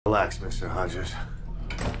Relax, Mr. Hodges.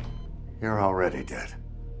 You're already dead.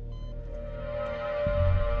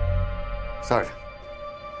 Sergeant.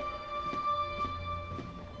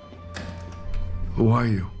 Who are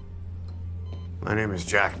you? My name is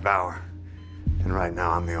Jack Bauer. And right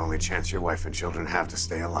now, I'm the only chance your wife and children have to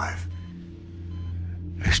stay alive.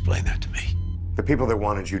 Explain that to me. The people that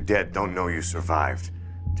wanted you dead don't know you survived.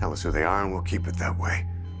 Tell us who they are and we'll keep it that way.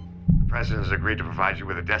 The President has agreed to provide you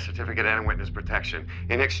with a death certificate and witness protection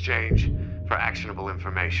in exchange for actionable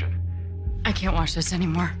information. I can't watch this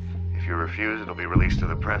anymore. If you refuse, it'll be released to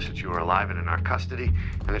the press that you are alive and in our custody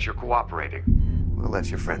and that you're cooperating. We'll let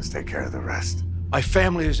your friends take care of the rest. My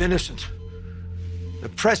family is innocent. The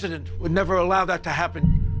President would never allow that to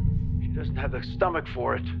happen. He doesn't have the stomach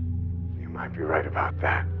for it. You might be right about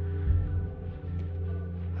that.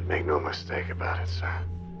 But make no mistake about it, sir.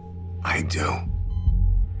 I do.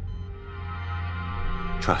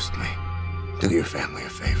 Trust me. Do your family a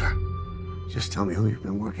favor. Just tell me who you've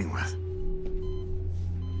been working with.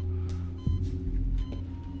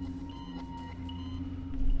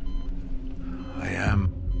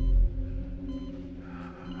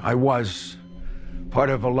 I was part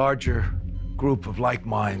of a larger group of like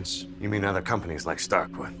minds. You mean other companies like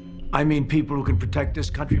Starkwood? I mean people who can protect this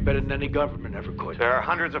country better than any government ever could. There are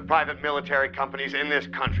hundreds of private military companies in this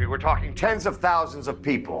country. We're talking tens of thousands of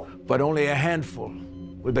people. But only a handful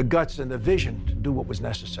with the guts and the vision to do what was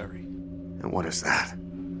necessary. And what is that?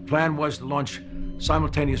 The plan was to launch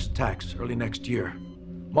simultaneous attacks early next year.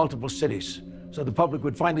 Multiple cities. So the public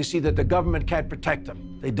would finally see that the government can't protect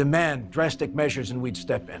them. They demand drastic measures and we'd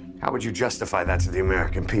step in. How would you justify that to the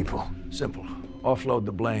American people? Simple. Offload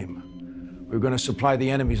the blame. We're going to supply the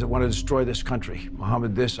enemies that want to destroy this country.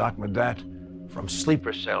 Mohammed this, Ahmed that. From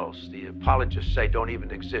sleeper cells the apologists say don't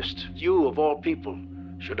even exist. You, of all people,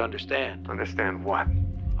 should understand. Understand what?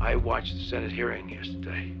 I watched the Senate hearing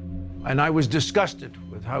yesterday, and I was disgusted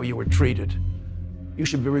with how you were treated. You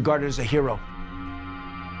should be regarded as a hero,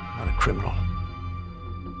 not a criminal.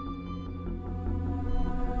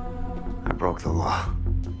 I broke the law.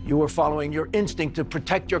 You were following your instinct to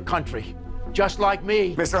protect your country, just like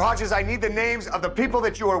me. Mr. Hodges, I need the names of the people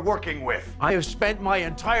that you are working with. I have spent my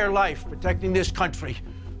entire life protecting this country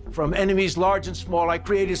from enemies large and small. I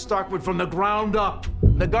created Starkwood from the ground up.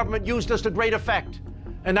 The government used us to great effect,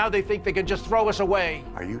 and now they think they can just throw us away.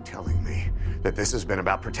 Are you telling me that this has been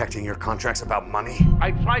about protecting your contracts, about money?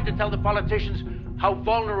 I tried to tell the politicians how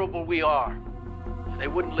vulnerable we are. They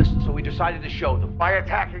wouldn't listen, so we decided to show them. By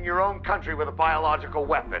attacking your own country with a biological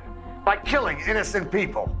weapon. By killing innocent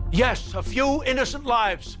people. Yes, a few innocent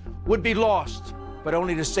lives would be lost, but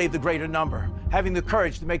only to save the greater number. Having the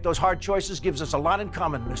courage to make those hard choices gives us a lot in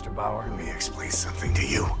common, Mr. Bauer. Let me explain something to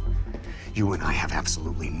you. You and I have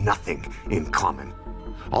absolutely nothing in common.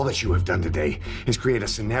 All that you have done today is create a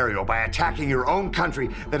scenario by attacking your own country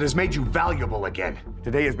that has made you valuable again.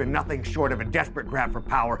 Today has been nothing short of a desperate grab for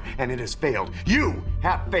power, and it has failed. You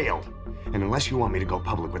have failed. And unless you want me to go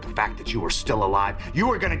public with the fact that you are still alive, you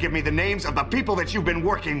are going to give me the names of the people that you've been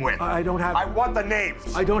working with. I don't have... I want the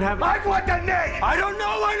names. I don't have... I want the names! I don't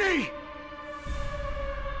know any!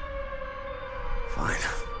 Fine.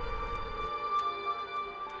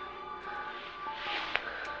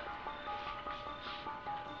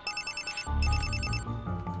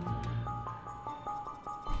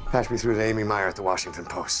 Patch me through to Amy Meyer at the Washington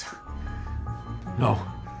Post. No.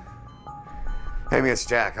 Amy, it's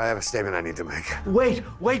Jack. I have a statement I need to make. Wait.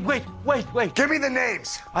 Give me the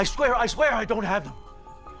names! I swear I don't have them.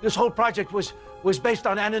 This whole project was based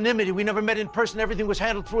on anonymity. We never met in person. Everything was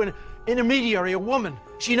handled through an intermediary, a woman.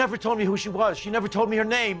 She never told me who she was. She never told me her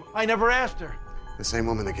name. I never asked her. The same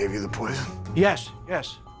woman that gave you the poison? Yes.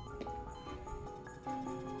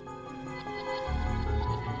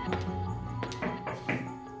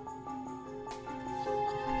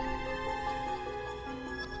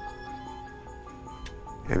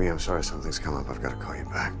 Amy, I'm sorry something's come up. I've got to call you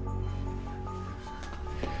back.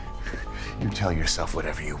 You tell yourself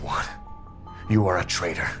whatever you want. You are a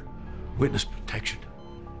traitor. Witness protection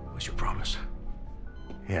was your promise.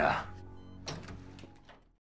 Yeah.